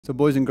So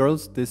boys and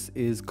girls, this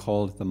is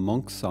called the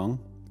Monk Song.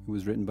 It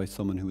was written by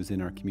someone who was in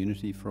our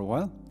community for a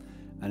while,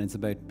 and it's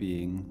about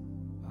being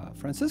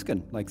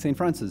Franciscan, like St.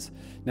 Francis.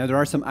 Now there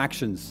are some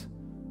actions,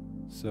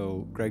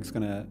 so Greg's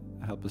going to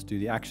help us do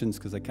the actions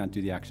because I can't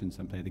do the actions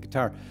and play the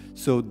guitar.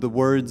 So the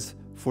words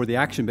for the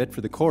action bit, for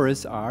the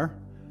chorus, are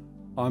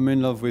I'm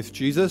in love with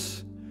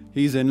Jesus,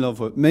 he's in love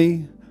with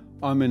me,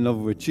 I'm in love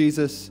with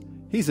Jesus,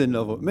 he's in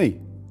love with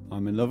me,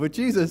 I'm in love with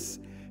Jesus,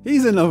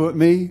 he's in love with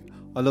me,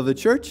 I love the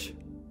church,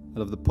 I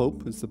love the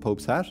Pope, it's the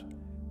Pope's hat.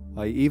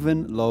 I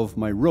even love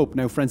my rope.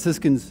 Now,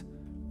 Franciscans,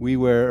 we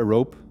wear a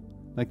rope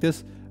like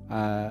this.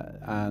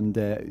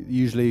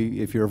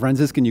 Usually, if you're a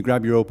Franciscan, you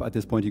grab your rope. At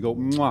this point, you go,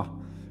 mwah.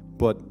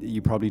 But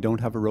you probably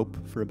don't have a rope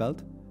for a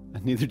belt,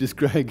 and neither does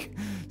Greg.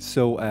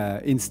 So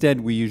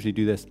instead, we usually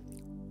do this.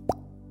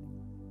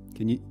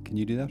 Can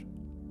you do that?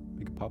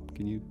 Make a pop,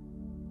 can you?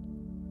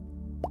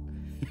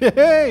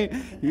 Hey!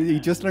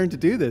 You just learned to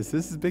do this.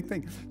 This is a big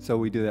thing. So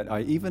we do that.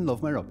 I even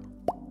love my rope.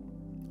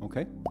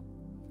 Okay,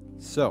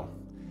 so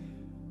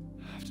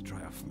I have to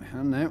dry off my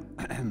hand now.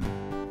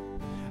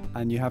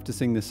 And you have to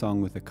sing this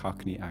song with a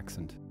Cockney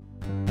accent.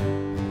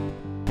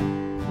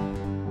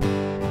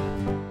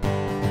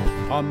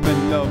 I'm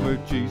in love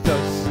with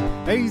Jesus,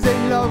 he's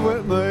in love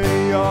with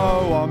me.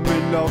 Oh, I'm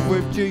in love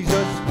with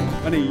Jesus,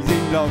 and he's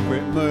in love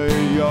with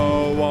me.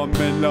 Oh, I'm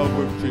in love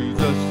with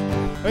Jesus,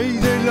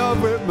 he's in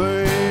love with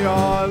me.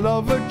 I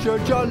love the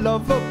church, I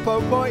love the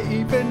Pope, I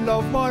even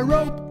love my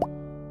rope.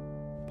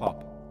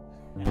 Pop.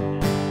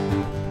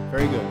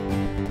 Very good.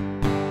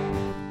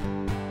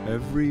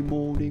 Every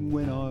morning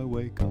when I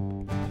wake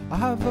up, I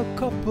have a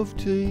cup of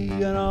tea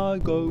and I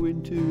go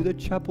into the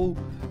chapel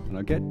and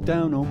I get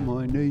down on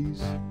my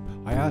knees.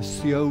 I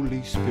ask the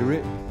Holy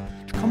Spirit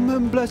to come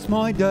and bless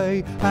my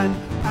day, and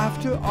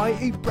after I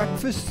eat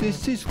breakfast,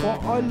 this is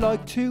what I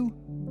like to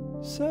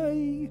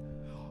say.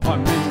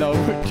 I'm in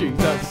love with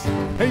Jesus,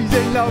 he's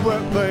in love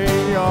with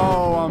me.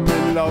 Oh, I'm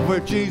in love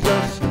with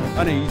Jesus,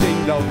 and he's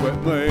in love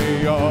with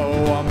me.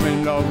 Oh, I'm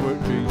in love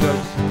with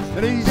Jesus,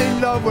 and he's in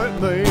love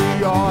with me.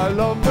 I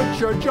love the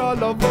church, I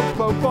love the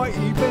Pope, I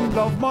even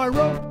love my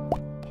rope.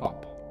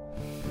 Pop.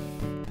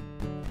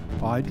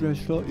 I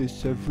dress like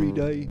this every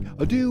day,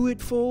 I do it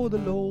for the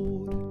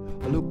Lord.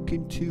 I look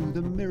into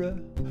the mirror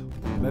when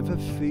I'm ever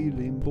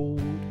feeling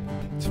bored.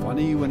 It's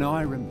funny when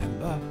I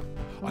remember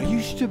I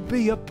used to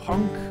be a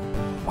punk.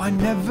 I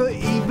never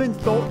even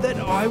thought that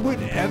I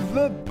would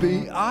ever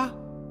be a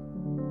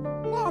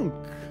monk.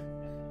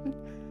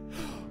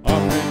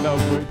 I'm in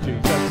love with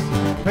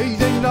Jesus,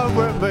 he's in love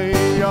with me.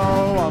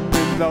 Oh, I'm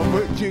in love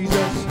with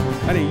Jesus,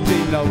 and he's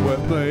in love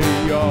with me.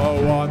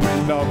 Oh, I'm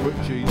in love with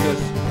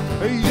Jesus,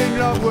 he's in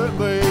love with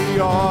me.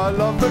 Oh, I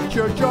love the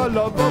church, I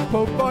love the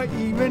Pope, I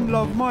even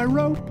love my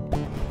rope.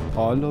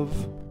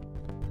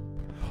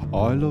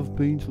 I love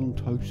beans on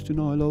toast, and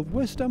I love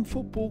West Ham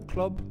Football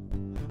Club.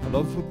 I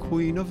love the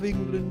Queen of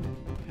England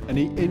and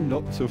eating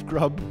lots of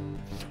grub.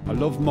 I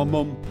love my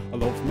mum, I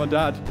love my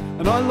dad,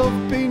 and I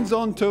love beans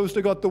on toast.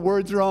 I got the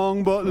words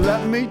wrong, but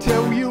let me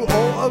tell you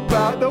all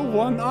about the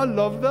one I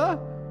love the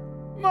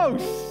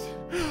most.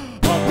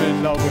 I'm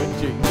in love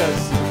with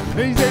Jesus,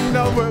 he's in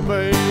love with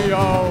me.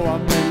 Oh,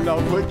 I'm in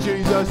love with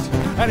Jesus,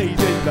 and he's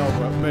in love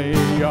with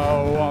me.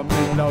 Oh, I'm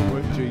in love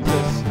with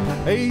Jesus,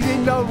 he's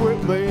in love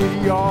with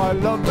me. Oh, I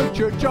love the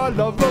church, I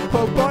love the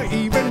Pope, I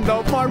even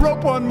love my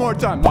rope. One more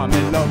time. I'm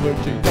in love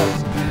with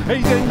Jesus,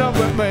 he's in love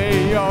with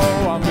me.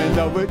 Oh, I'm in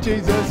love with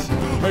Jesus,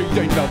 he's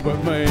in love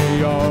with me.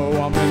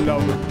 Oh, I'm in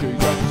love with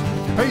Jesus,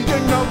 he's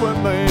in love with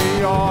me.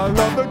 Oh, I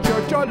love the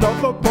church, I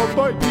love the Pope,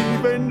 I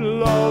even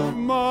love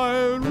my